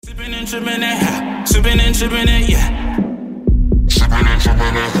Sipping and tripping it, sipping and tripping it, yeah. Sipping and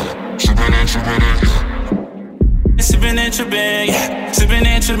tripping it, sipping and tripping it, yeah. Sipping and tripping, yeah. Sipping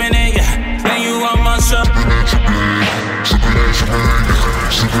and tripping it, yeah. Now you on my shop. Sipping and tripping, yeah.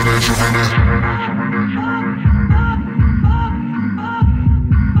 Sipping and tripping it.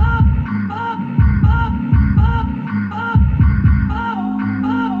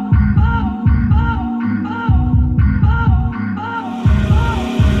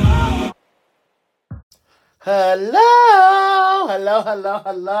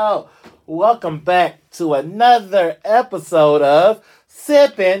 Hello. Welcome back to another episode of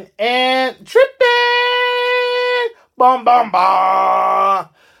Sippin' and Trippin'. Bum, bum, bum.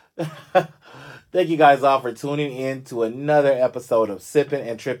 Thank you guys all for tuning in to another episode of Sippin'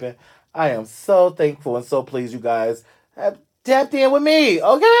 and Trippin'. I am so thankful and so pleased you guys have tapped in with me.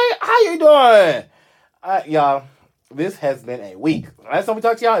 Okay? How you doing? Y'all, this has been a week. Last time we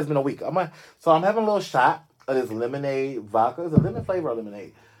talked to y'all, it's been a week. I'm having a little shot of this lemonade vodka. It's a lemon flavor of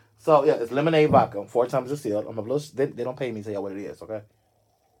lemonade. So, yeah, it's lemonade vodka. 4 times distilled. They don't pay me to tell you what it is, okay?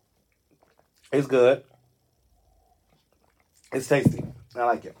 It's good. It's tasty. I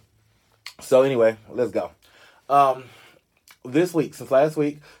like it. So, anyway, let's go. This week, last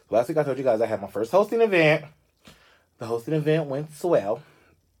week I told you guys I had my first hosting event. The hosting event went swell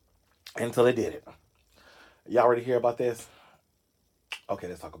until it didn't. Y'all ready to hear about this? Okay,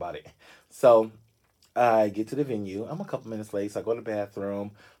 let's talk about it. So, I get to the venue. I'm a couple minutes late, so I go to the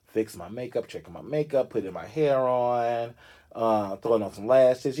bathroom, fix my makeup, checking my makeup, putting my hair on, throwing on some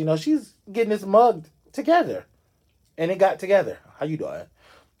lashes. You know, she's getting this mug together. And it got together. How you doing?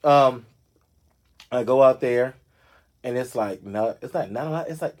 I go out there, and it's like, not a lot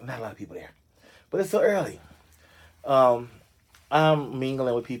of people there. But it's so early. I'm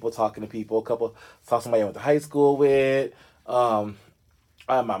mingling with people, talking to people. Saw somebody I went to high school with.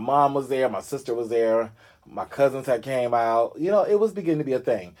 My mom was there. My sister was there. My cousins had came out. You know, it was beginning to be a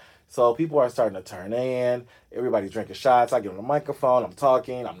thing. So people are starting to turn in. Everybody's drinking shots. I get on the microphone. I'm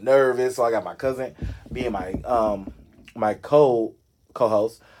talking. I'm nervous. So I got my cousin being my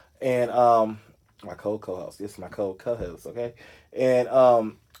co-host. And my co-host. This is my co-host, okay? And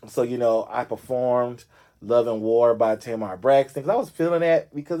so, you know, I performed Love and War by Tamar Braxton. Because I was feeling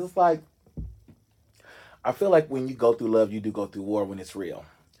that because it's like, I feel like when you go through love, you do go through war when it's real.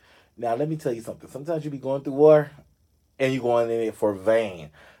 Now, let me tell you something. Sometimes you be going through war and you're going in it for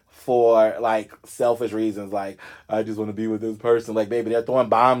like selfish reasons. Like, I just want to be with this person. Like, baby, they're throwing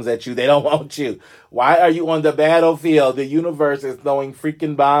bombs at you. They don't want you. Why are you on the battlefield? The universe is throwing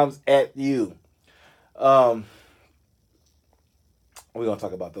freaking bombs at you. We're going to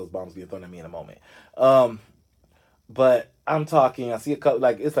talk about those bombs being thrown at me in a moment. But I'm talking, I see a couple,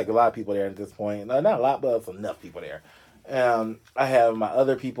 it's like a lot of people there at this point. No, not a lot, but it's enough people there. I have my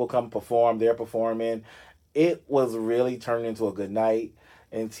other people come perform. They're performing. It was really turning into a good night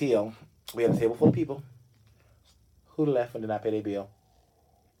until we had a table full of people who left and did not pay their bill.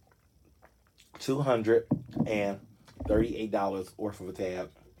 $238 worth of a tab.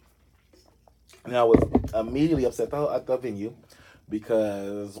 And I was immediately upset at the venue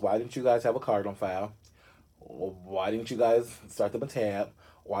because why didn't you guys have a card on file? Why didn't you guys start them a tab?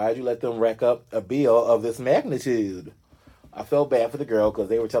 Why did you let them rack up a bill of this magnitude? I felt bad for the girl because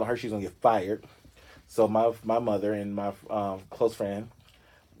they were telling her she was going to get fired. So my mother and my close friend,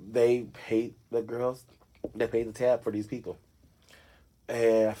 they paid the tab for these people.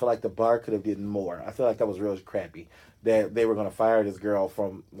 And I feel like the bar could have did more. I feel like that was real crappy. That they were going to fire this girl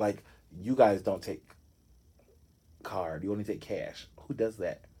from, like, you guys don't take card. You only take cash. Who does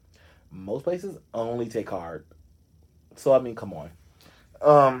that? Most places only take card. So, I mean, come on.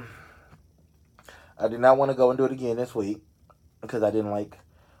 I did not want to go and do it again this week because I didn't like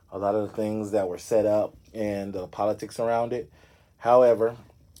a lot of the things that were set up and the politics around it. However,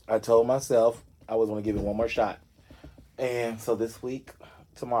 I told myself I was going to give it one more shot. And so this week,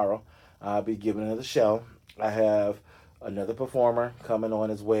 tomorrow, I'll be giving another show. I have another performer coming on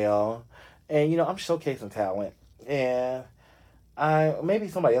as well. And, you know, I'm showcasing talent. And maybe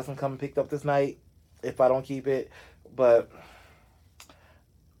somebody else can come and pick it up this night if I don't keep it. But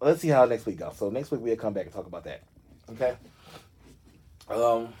let's see how next week goes. So next week we'll come back and talk about that. Okay?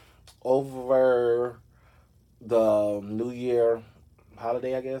 Over the New Year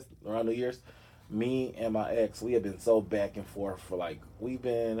holiday, I guess, around New Year's, me and my ex, we have been so back and forth for we've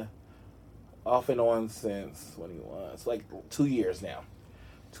been off and on since, it's like 2 years now.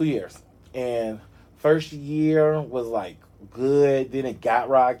 2 years. And first year was good, then it got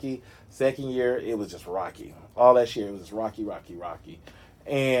rocky. Second year, it was just rocky. All that year, it was just rocky.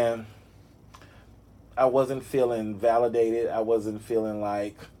 And I wasn't feeling validated. I wasn't feeling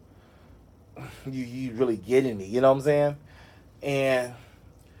like you really getting me. You know what I'm saying? And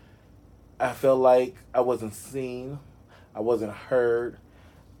I felt like I wasn't seen, I wasn't heard,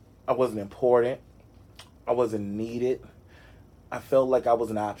 I wasn't important, I wasn't needed. I felt like I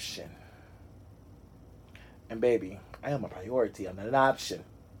was an option. And baby, I am a priority. I'm not an option.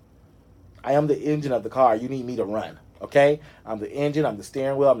 I am the engine of the car. You need me to run. Okay? I'm the engine, I'm the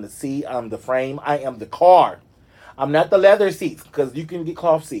steering wheel, I'm the seat, I'm the frame, I am the car. I'm not the leather seats because you can get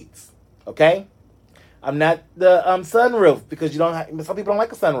cloth seats. Okay? I'm not the sunroof because you don't have, some people don't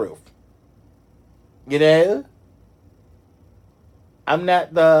like a sunroof. You know? I'm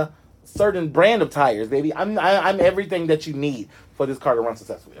not the certain brand of tires, baby. I'm everything that you need for this car to run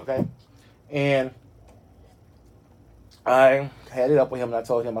successfully, okay? And I had it up with him and I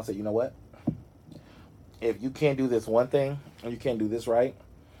told him, I said, you know what? If you can't do this one thing and you can't do this right,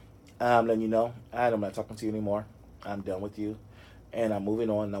 I'm letting you know, I'm not talking to you anymore. I'm done with you. And I'm moving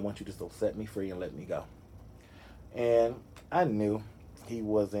on and I want you to still set me free and let me go. And I knew he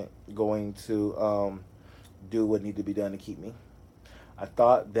wasn't going to do what needed to be done to keep me. I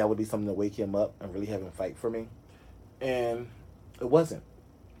thought that would be something to wake him up and really have him fight for me. And it wasn't.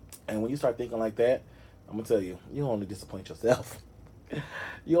 And when you start thinking like that, I'm going to tell you, you only disappoint yourself.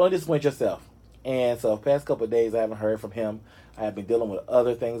 You only disappoint yourself. And so the past couple of days, I haven't heard from him. I have been dealing with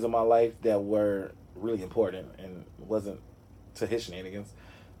other things in my life that were really important and wasn't to his shenanigans.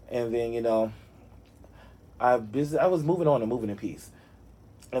 And then, you know, I was moving on and moving in peace.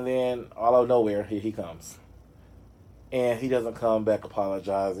 And then, all out of nowhere, here he comes. And he doesn't come back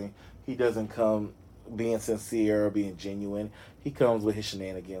apologizing. He doesn't come being sincere or being genuine. He comes with his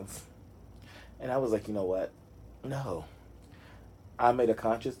shenanigans. And I was like, you know what? No. I made a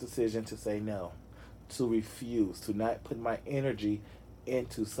conscious decision to say no. To refuse. To not put my energy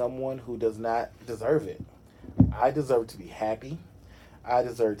into someone who does not deserve it. I deserve to be happy. I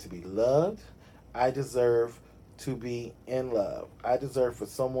deserve to be loved. I deserve to be in love. I deserve for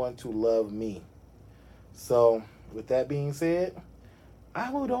someone to love me. So, with that being said,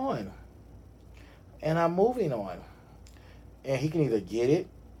 I moved on. And I'm moving on. And he can either get it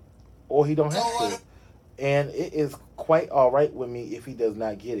or he don't have to. And it is quite all right with me if he does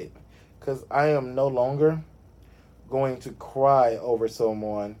not get it. Because I am no longer going to cry over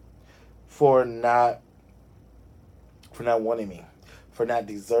someone for not wanting me, for not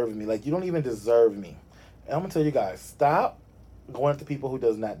deserving me. Like, you don't even deserve me. And I'm going to tell you guys, stop going to people who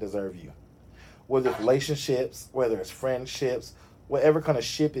does not deserve you. Whether it's relationships, whether it's friendships, whatever kind of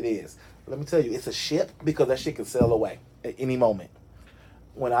ship it is. Let me tell you, it's a ship because that shit can sail away at any moment.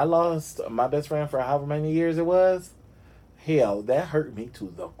 When I lost my best friend for however many years it was, hell, that hurt me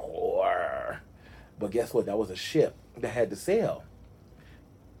to the core. But guess what? That was a ship that had to sail.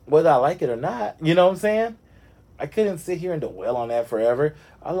 Whether I like it or not, you know what I'm saying? I couldn't sit here and dwell on that forever.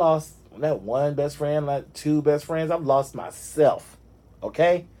 I lost that one best friend, like two best friends. I've lost myself,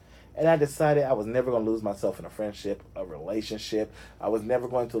 okay? And I decided I was never going to lose myself in a friendship, a relationship. I was never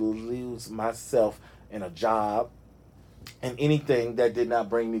going to lose myself in a job, and anything that did not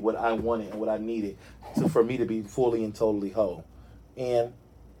bring me what I wanted and what I needed for me to be fully and totally whole. And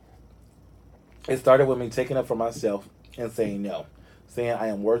it started with me taking up for myself and saying no. Saying I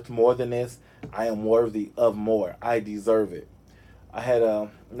am worth more than this. I am worthy of more. I deserve it. I had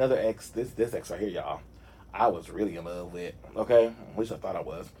another ex, this ex right here, y'all. I was really in love with, okay? At least I thought I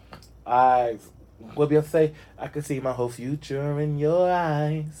was. What be able to say? I could see my whole future in your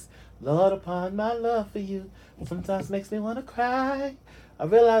eyes. Lord, upon my love for you sometimes makes me want to cry. I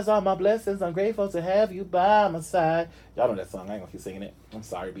realize all my blessings. I'm grateful to have you by my side. Y'all know that song. I ain't gonna keep singing it. I'm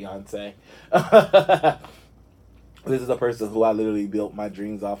sorry, Beyonce. This is a person who I literally built my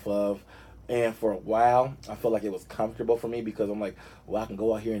dreams off of. And for a while, I felt like it was comfortable for me because I'm like, well, I can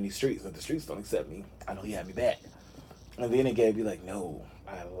go out here in these streets. If the streets don't accept me, I know he had me back. And then it gave me like, no,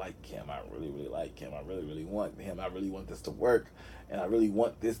 I like him. I really, really like him. I really, really want him. I really want this to work. And I really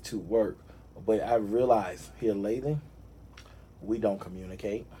want this to work. But I realized here lately, we don't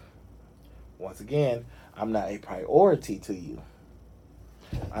communicate. Once again, I'm not a priority to you.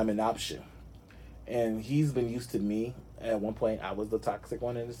 I'm an option. And he's been used to me. At one point, I was the toxic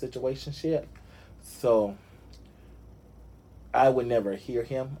one in the situationship. So I would never hear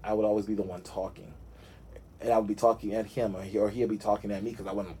him. I would always be the one talking. And I would be talking at him, or he'd be talking at me because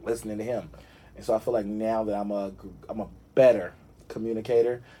I wasn't listening to him. And so I feel like now that I'm a better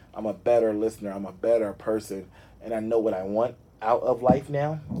communicator, I'm a better listener, I'm a better person, and I know what I want out of life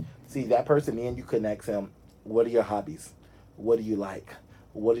now. See, that person, me and you couldn't ask him, what are your hobbies? What do you like?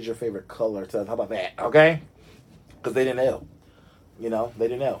 What is your favorite color? How about that, okay? Because they didn't know. You know, they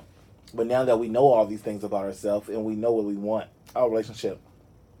didn't know. But now that we know all these things about ourselves and we know what we want, our relationship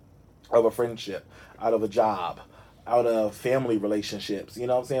of a friendship, out of a job, out of family relationships. You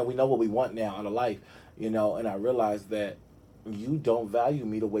know what I'm saying? We know what we want now out of life, and I realized that you don't value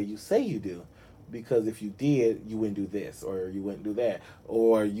me the way you say you do. Because if you did, you wouldn't do this, or you wouldn't do that,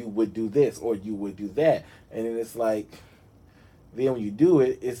 or you would do this, or you would do that. And then it's like, then when you do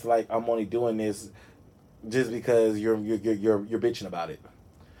it, it's like I'm only doing this just because you're bitching about it.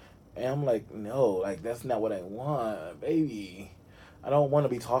 And I'm like, no, like that's not what I want, baby. I don't want to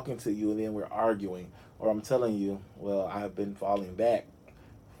be talking to you and then we're arguing, or I'm telling you, well, I've been falling back,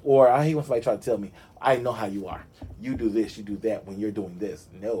 or I hate when somebody try to tell me, I know how you are. You do this, you do that when you're doing this.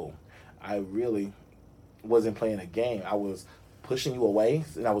 No, I really wasn't playing a game. I was pushing you away,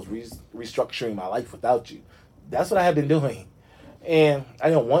 and I was restructuring my life without you. That's what I have been doing, and I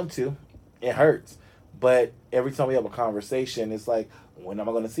don't want to. It hurts. But every time we have a conversation, it's like, when am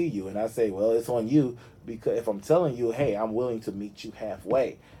I going to see you? And I say, well, it's on you, because if I'm telling you, hey, I'm willing to meet you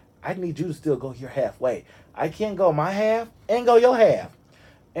halfway, I need you to still go your halfway. I can't go my half and go your half.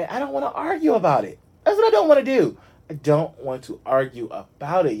 And I don't want to argue about it. That's what I don't want to do. I don't want to argue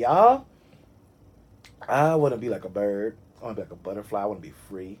about it, y'all. I want to be like a bird. I want to be like a butterfly. I want to be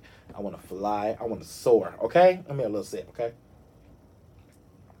free. I want to fly. I want to soar, okay? Let me have a little sip, okay?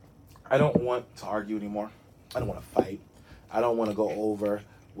 I don't want to argue anymore. I don't want to fight. I don't want to go over,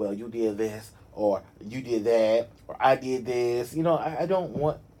 well, you did this, or you did that, or I did this. I don't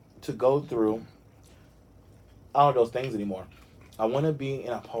want to go through all of those things anymore. I want to be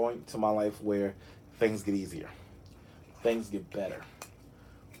in a point to my life where things get easier. Things get better.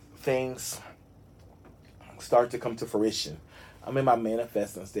 Things start to come to fruition. I'm in my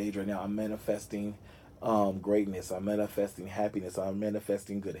manifesting stage right now. I'm manifesting greatness. I'm manifesting happiness. I'm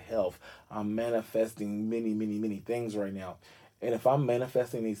manifesting good health. I'm manifesting many, many, many things right now. And if I'm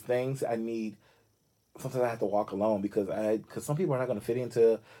manifesting these things, sometimes I have to walk alone, because some people are not going to fit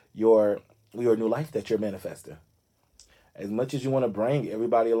into your new life that you're manifesting. As much as you want to bring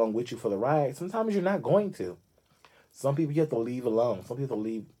everybody along with you for the ride, sometimes you're not going to. Some people you have to leave alone. Some people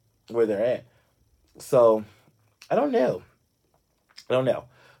leave where they're at. So, I don't know.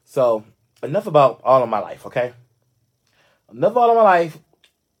 So, enough about all of my life, okay? Enough of all of my life.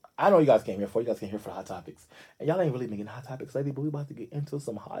 I know you guys came here for. You guys came here for hot topics. And y'all ain't really making hot topics lately, but we about to get into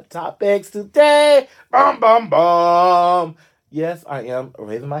some hot topics today. Bum, bum, bum. Yes, I am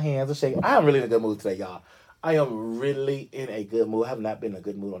raising my hands and shaking. I am really in a good mood today, y'all. I am really in a good mood. I have not been in a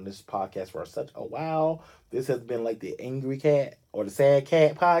good mood on this podcast for such a while. This has been like the Angry Cat or the Sad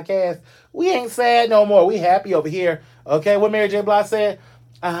Cat podcast. We ain't sad no more. We happy over here. Okay, what Mary J. Blige said?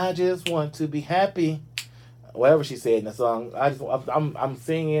 I just want to be happy. Whatever she said in the song. I'm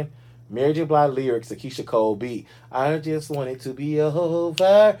singing Mary J. Blige lyrics to Keisha Cole beat. I just want it to be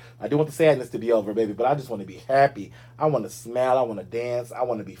over. I do want the sadness to be over, baby, but I just want to be happy. I want to smile. I want to dance. I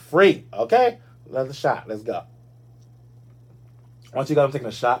want to be free. Okay? Another shot. Let's go. Once you got I'm taking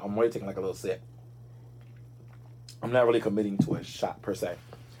a shot, I'm already taking like a little sip. I'm not really committing to a shot per se.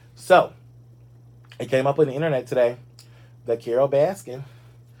 So, it came up on the internet today that Carole Baskin,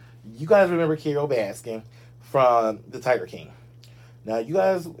 you guys remember Carole Baskin from The Tiger King. Now, if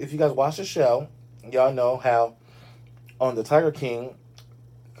you guys watch the show, y'all know how on The Tiger King,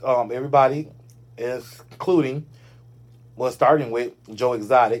 everybody is including, starting with Joe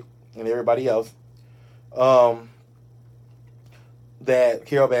Exotic and everybody else, that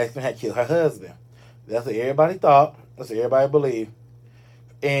Carole Baskin had killed her husband. That's what everybody thought. That's what everybody believed.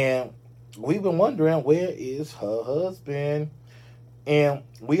 And we've been wondering, where is her husband? And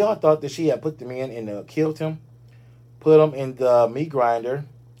we all thought that she had put the man and killed him, put him in the meat grinder,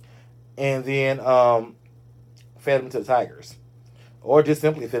 and then fed him to the tigers. Or just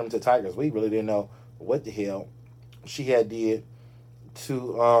simply fed him to the tigers. We really didn't know what the hell she had did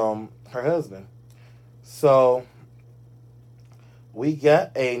to her husband. So we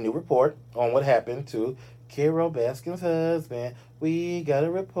got a new report on what happened to Carole Baskin's husband. We got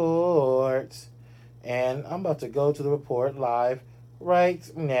a report. And I'm about to go to the report live right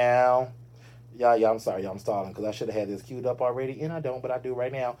now. Yeah, I'm sorry, I'm stalling because I should have had this queued up already, and I don't, but I do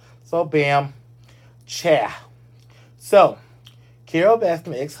right now. So, bam. Cha. So, Carole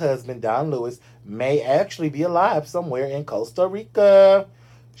Baskin's ex-husband, Don Lewis, may actually be alive somewhere in Costa Rica.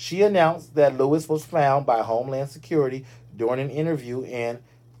 She announced that Lewis was found by Homeland Security during an interview in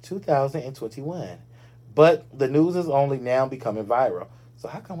 2021. But the news is only now becoming viral. So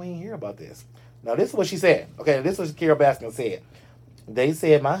how come we didn't hear about this? Now, this is what she said. Okay, this is what Carole Baskin said. They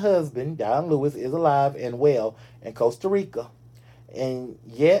said, my husband, Don Lewis, is alive and well in Costa Rica. And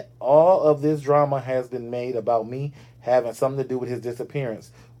yet, all of this drama has been made about me having something to do with his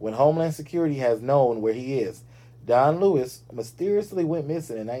disappearance, when Homeland Security has known where he is. Don Lewis mysteriously went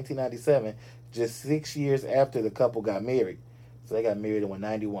missing in 1997, just 6 years after the couple got married. So they got married in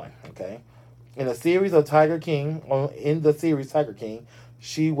 1991. Okay. In a series of Tiger King, in the series Tiger King,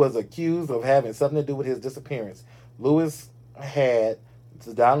 she was accused of having something to do with his disappearance. Lewis had,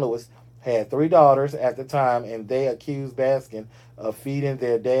 Don Lewis, had three daughters at the time, and they accused Baskin of feeding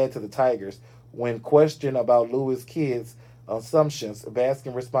their dad to the tigers. When questioned about Lewis' kids' assumptions,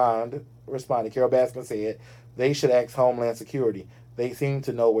 responded. Carol Baskin said, "They should ask Homeland Security. They seem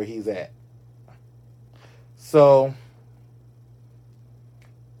to know where he's at." So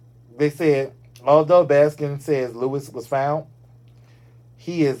they said, although Baskin says Lewis was found,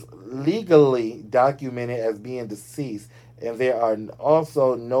 he is legally documented as being deceased, and there are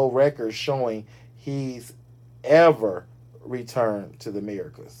also no records showing he's ever returned to the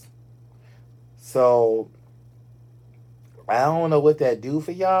Americas. So I don't know what that do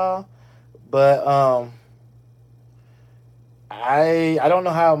for y'all, but I don't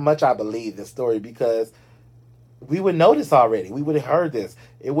know how much I believe this story, because we would know this already. We would have heard this.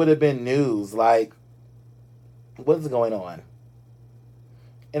 It would have been news. Like, what's going on?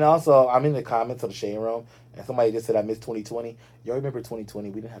 And also, I'm in the comments of the Shade Room, and somebody just said I missed 2020. Y'all remember 2020?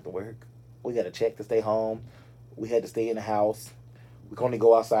 We didn't have to work. We got a check to stay home. We had to stay in the house. We could only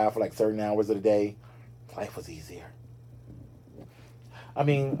go outside for like certain hours of the day. Life was easier. I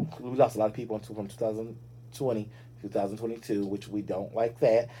mean, we lost a lot of people from 2020 to 2022, which we don't like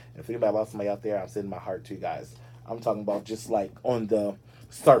that. And if anybody lost somebody out there, I'm sending my heart to you guys. I'm talking about just like on the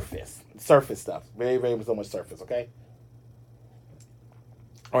surface stuff. Very, very so much surface, okay?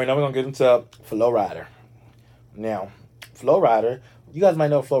 All right, now we're going to get into Flo Rida. Now, Flo Rida, you guys might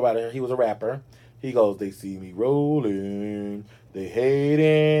know Flo Rida. He was a rapper. He goes, "They see me rolling, they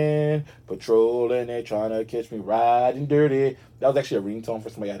hating, patrolling, they trying to catch me riding dirty." That was actually a ringtone for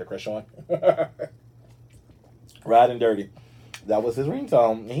somebody I had a crush on. Riding dirty. That was his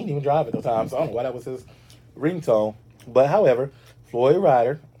ringtone. And he didn't even drive at the time, so I don't know why that was his ringtone. But however, Floyd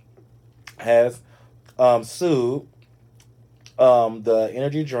Rida has sued the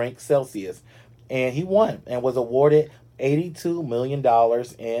energy drink Celsius, and he won and was awarded $82 million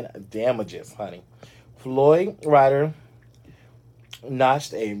in damages, honey. Floyd Rida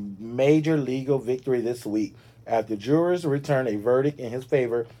notched a major legal victory this week after jurors returned a verdict in his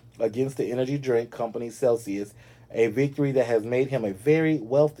favor against the energy drink company Celsius, a victory that has made him a very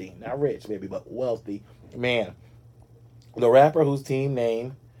wealthy, not rich, baby, but wealthy man. The rapper whose legal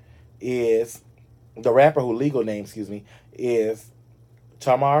name, is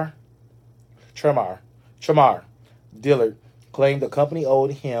Tamar Dillard, claimed the company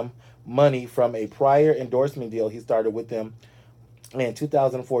owed him money from a prior endorsement deal he started with them in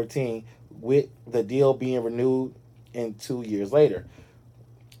 2014, with the deal being renewed in 2 years later.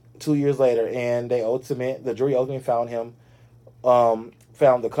 And the jury ultimately found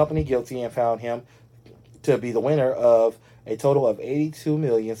the company guilty and found him to be the winner of a total of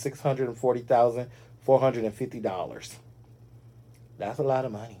 $82,640,450. That's a lot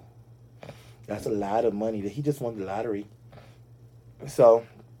of money. That's a lot of money that he just won the lottery. So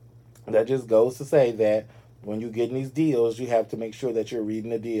that just goes to say that when you're getting these deals, you have to make sure that you're reading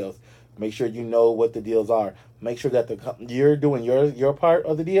the deals. Make sure you know what the deals are. Make sure that you're doing your part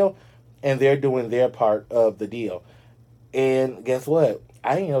of the deal, and they're doing their part of the deal. And guess what?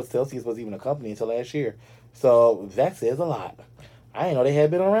 I didn't know Celsius was even a company until last year. So that says a lot. I didn't know they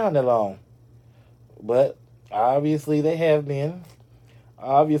had been around that long. But obviously they have been.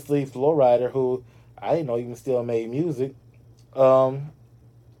 Obviously Flo Rida, who I didn't know even still made music, and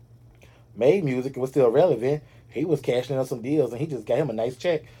was still relevant. He was cashing in on some deals, and he just got him a nice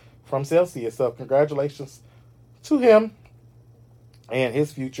check from Celsius. So congratulations to him and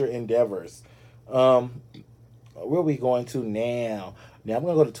his future endeavors. Where are we going to now? Now I'm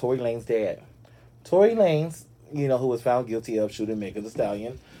going to go to Tory Lanez dad. Tory Lanez, who was found guilty of shooting Megan Thee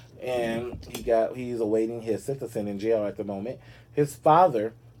Stallion, and he's awaiting his sentencing in jail at the moment. His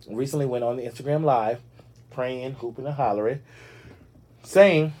father recently went on the Instagram Live, praying, hooping, and hollering,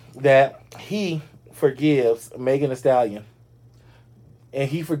 saying that he forgives Megan Thee Stallion, and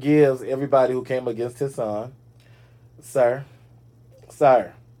he forgives everybody who came against his son. Sir,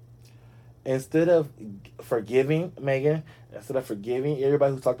 instead of forgiving Megan, instead of forgiving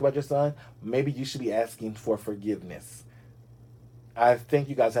everybody who talked about your son, maybe you should be asking for forgiveness. I think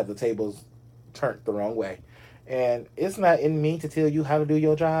you guys have the tables turned the wrong way. And it's not in me to tell you how to do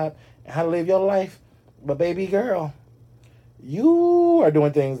your job and how to live your life, but baby girl, you are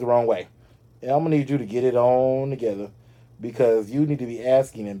doing things the wrong way. And I'm going to need you to get it on together, because you need to be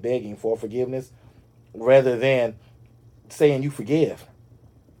asking and begging for forgiveness rather than saying you forgive.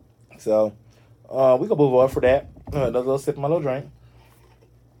 So we're going to move on for that. Another little sip of my little drink.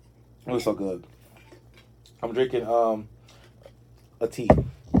 It was so good. I'm drinking a tea.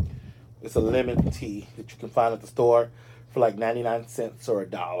 It's a lemon tea that you can find at the store for like 99 cents or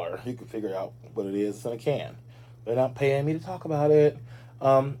 $1. You can figure out what it is. It's in a can. They're not paying me to talk about it.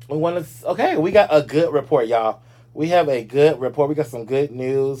 We got a good report, y'all. We have a good report. We got some good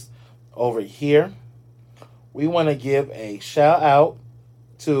news over here. We want to give a shout out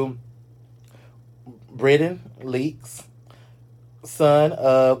to Britton Leaks, son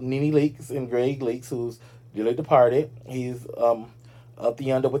of Nene Leaks and Greg Leaks, who's dearly departed. He's up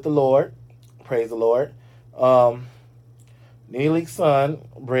the under with the Lord. Praise the Lord. Nene Leaks' son,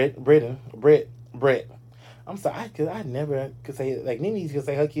 Britt. I'm sorry, cause I never could say it. Like Nene could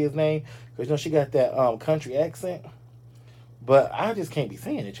say her kid's name because she got that country accent, but I just can't be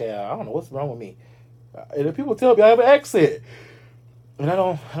saying it, child. I don't know what's wrong with me. And if people tell me I have an accent, and I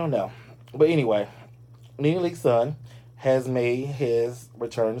don't know. But anyway, Nene Leaks' son has made his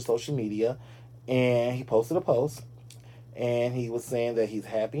return to social media, and he posted a post, and he was saying that he's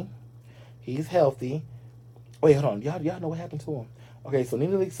happy, he's healthy. Wait, hold on, y'all know what happened to him? Okay, so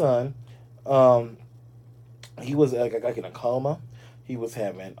Nene Leaks' son, he was like in a coma. He was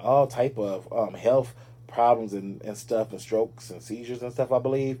having all type of health problems and stuff, and strokes and seizures and stuff, I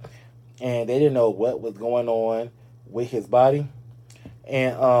believe. And they didn't know what was going on with his body.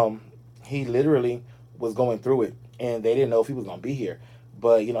 And he literally was going through it. And they didn't know if he was going to be here.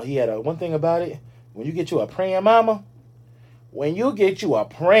 But, he had one thing about it. When you get you a praying mama,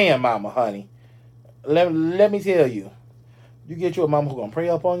 honey, let me tell you, you get you a mama who's going to pray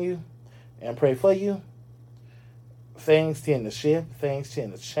up on you and pray for you, things tend to shift, things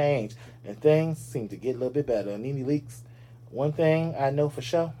tend to change, and things seem to get a little bit better. And Nene Leaks, one thing I know for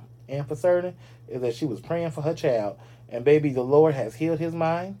sure and for certain is that she was praying for her child. And baby, the Lord has healed his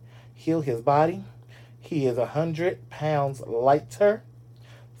mind, healed his body. He is 100 pounds lighter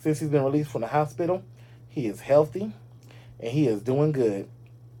since he's been released from the hospital. He is healthy, and he is doing good.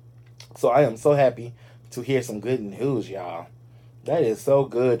 So I am so happy to hear some good news, y'all. That is so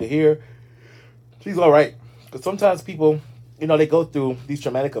good to hear. She's all right. Because sometimes people, they go through these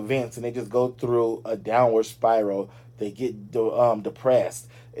traumatic events, and they just go through a downward spiral. They get depressed,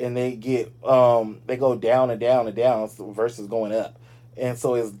 and they go down and down and down versus going up. And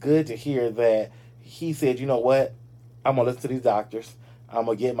so it's good to hear that he said, you know what? I'm going to listen to these doctors. I'm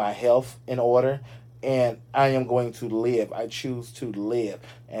going to get my health in order, and I am going to live. I choose to live.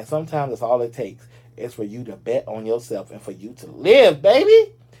 And sometimes that's all it takes is for you to bet on yourself and for you to live,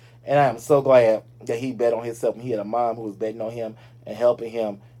 baby. And I am so glad that he bet on himself, and he had a mom who was betting on him and helping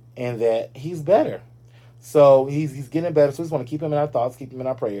him, and that he's better. So he's getting better. So we just want to keep him in our thoughts, keep him in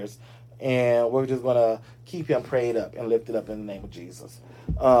our prayers, and we're just going to keep him prayed up and lifted up in the name of Jesus.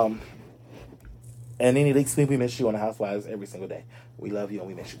 And Nene Leaks, we miss you on the Housewives every single day. We love you and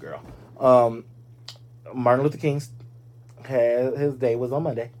we miss you, girl. Martin Luther King his day was on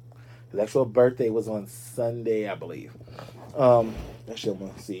Monday. His actual birthday was on Sunday, I believe. Actually, I'm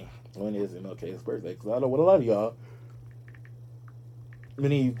going to see when is MLK's birthday, because I know what a lot of y'all,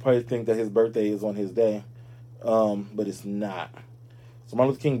 many of you probably think that his birthday is on his day, but it's not. So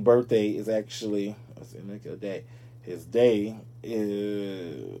Martin Luther King's birthday is actually, let's see, make it a day. His day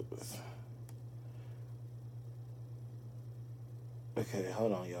is, okay,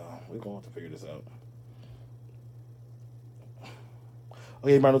 hold on, y'all. We're going to have to figure this out.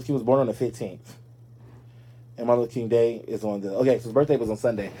 Okay, Martin Luther King was born on the 15th. And Martin Luther King Day is on so his birthday was on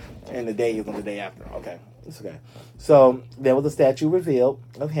Sunday, and the day is on the day after. Okay, it's okay. So there was a statue revealed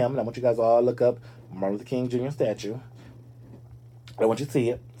of him, and I want you guys all to look up Martin Luther King Jr. statue. I want you to see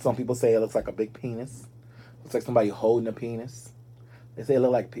it. Some people say it looks like a big penis. Looks like somebody holding a penis. They say it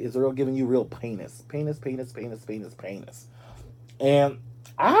look like Israel giving you real penis. Penis. And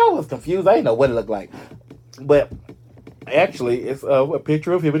I was confused. I didn't know what it looked like. But actually, it's a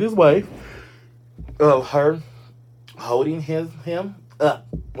picture of him and his wife. Of her holding him up.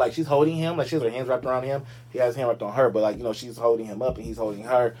 Like she's holding him. Like she has her hands wrapped around him. He has his hand wrapped on her. But she's holding him up and he's holding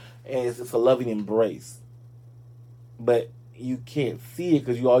her. And it's a loving embrace. But you can't see it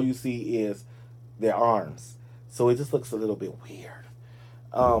because all you see is their arms. So it just looks a little bit weird.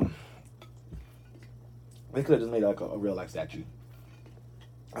 They could have just made like a real life statue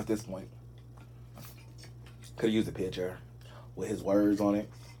at this point. Could have used a picture with his words on it.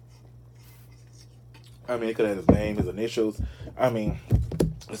 I mean, it could have his name, his initials. I mean,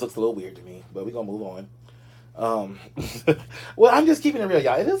 this looks a little weird to me, but we're going to move on. Well, I'm just keeping it real,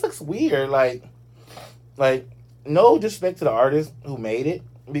 y'all. It just looks weird. Like, no disrespect to the artist who made it,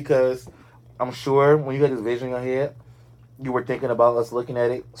 because I'm sure when you had this vision in your head, you were thinking about us looking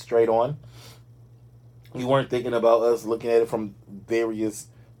at it straight on. You weren't thinking about us looking at it from various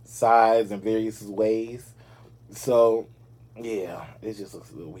sides and various ways. So, yeah, it just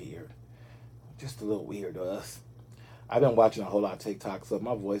looks a little weird. Just a little weird to us. I've been watching a whole lot of TikTok, so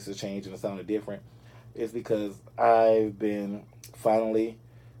my voice has changed and it sounded different. It's because I've been finally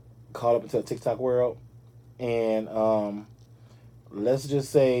caught up into the TikTok world. And let's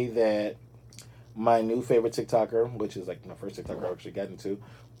just say that my new favorite TikToker, which is like my first TikToker I actually got into,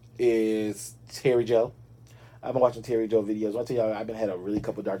 is Terry Joe. I've been watching Terry Joe videos. I tell y'all, I've been had a really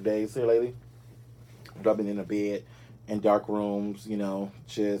couple dark days here lately. I've been in a bed in dark rooms, you know,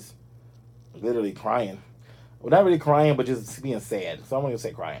 just literally crying. Well, not really crying, but just being sad. So I'm not going to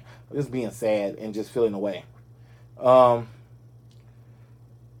say crying. Just being sad and just feeling away. And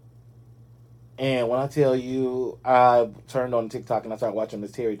when I tell you I turned on TikTok and I started watching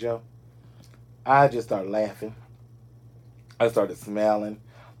Miss Terry Joe, I just started laughing. I started smiling.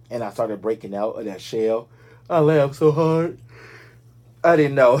 And I started breaking out of that shell. I laughed so hard. I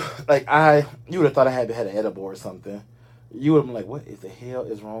didn't know. Like, you would have thought I had an edible or something. You would have been like, what the hell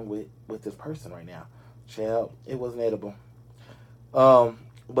is wrong with this person right now? Child, it wasn't edible.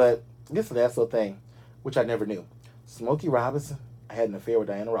 But this is the actual thing, which I never knew. Smokey Robinson had an affair with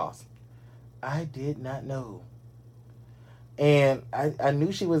Diana Ross. I did not know. And I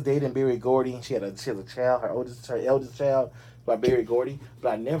knew she was dating Berry Gordy. She has a child, her eldest child, by Berry Gordy.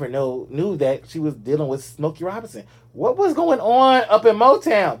 But I never knew that she was dealing with Smokey Robinson. What was going on up in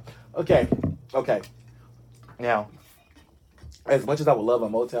Motown? Okay. Now, as much as I would love a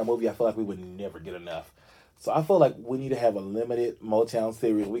Motown movie, I feel like we would never get enough. So I feel like we need to have a limited Motown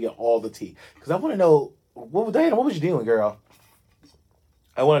series. We get all the tea. Because I want to know, Diana, what was you doing, girl?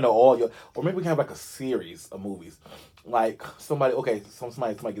 I want to know all your, or maybe we can have like a series of movies. Like somebody get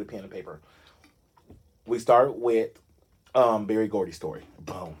a pen and paper. We start with Berry Gordy's story.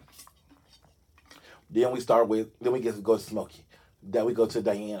 Boom. Then we get to go to Smokey. Then we go to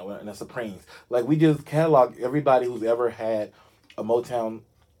Diana and the Supremes. Like, we just catalog everybody who's ever had a Motown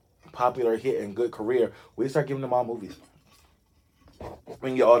popular hit and good career. We start giving them all movies. We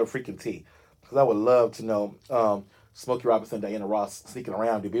can get all the freaking tea. Because I would love to know Smokey Robinson, Diana Ross sneaking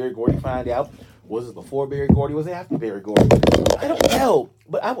around. Did Berry Gordy find out? Was it before Berry Gordy? Was it after Berry Gordy? I don't know.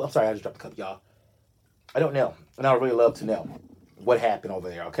 But I'm sorry, I just dropped the cup, y'all. I don't know. And I would really love to know what happened over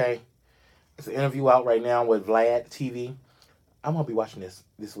there, okay? It's an interview out right now with Vlad TV. I'm going to be watching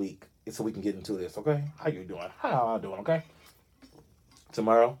this week so we can get into this, okay? How you doing? How I'm doing, okay?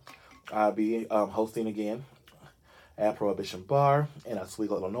 Tomorrow, I'll be hosting again at Prohibition Bar in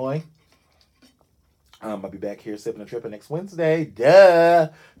Oswego, Illinois. I'll be back here sipping and tripping next Wednesday. Duh!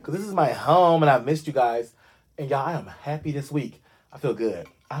 Because this is my home and I missed you guys. And y'all, I am happy this week. I feel good.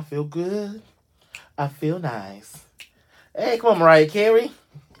 I feel good. I feel nice. Hey, come on, Mariah Carey.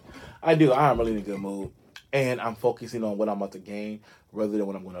 I do. I'm really in a good mood. And I'm focusing on what I'm about to gain rather than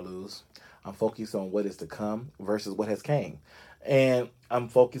what I'm going to lose. I'm focused on what is to come versus what has came. And I'm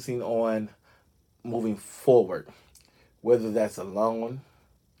focusing on moving forward. Whether that's alone,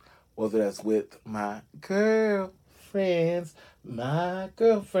 whether that's with my girlfriends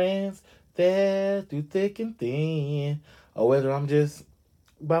that through thick and thin, or whether I'm just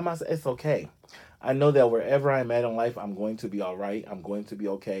by myself, it's okay. I know that wherever I'm at in life, I'm going to be all right. I'm going to be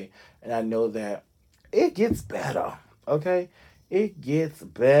okay. And I know that it gets better, okay? It gets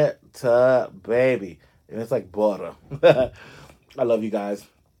better, baby. And it's like butter. I love you guys.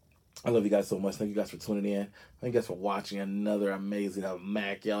 I love you guys so much. Thank you guys for tuning in. Thank you guys for watching another amazing,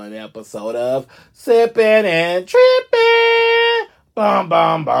 immaculate episode of Sipping and Tripping. Bum,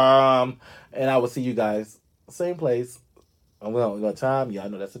 bum, bum. And I will see you guys same place. I'm going to time. Y'all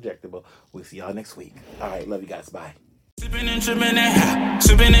know that's subjective, but we'll see y'all next week. All right. Love you guys. Bye. Sipping and tripping it.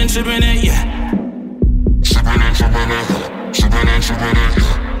 Sipping and tripping it, yeah. Sipping and tripping it. Sipping and tripping it,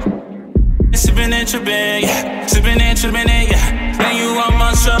 yeah. Sipping and tripping, yeah. Sipping and tripping it, yeah. Now you on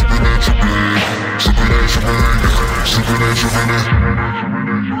my stuff.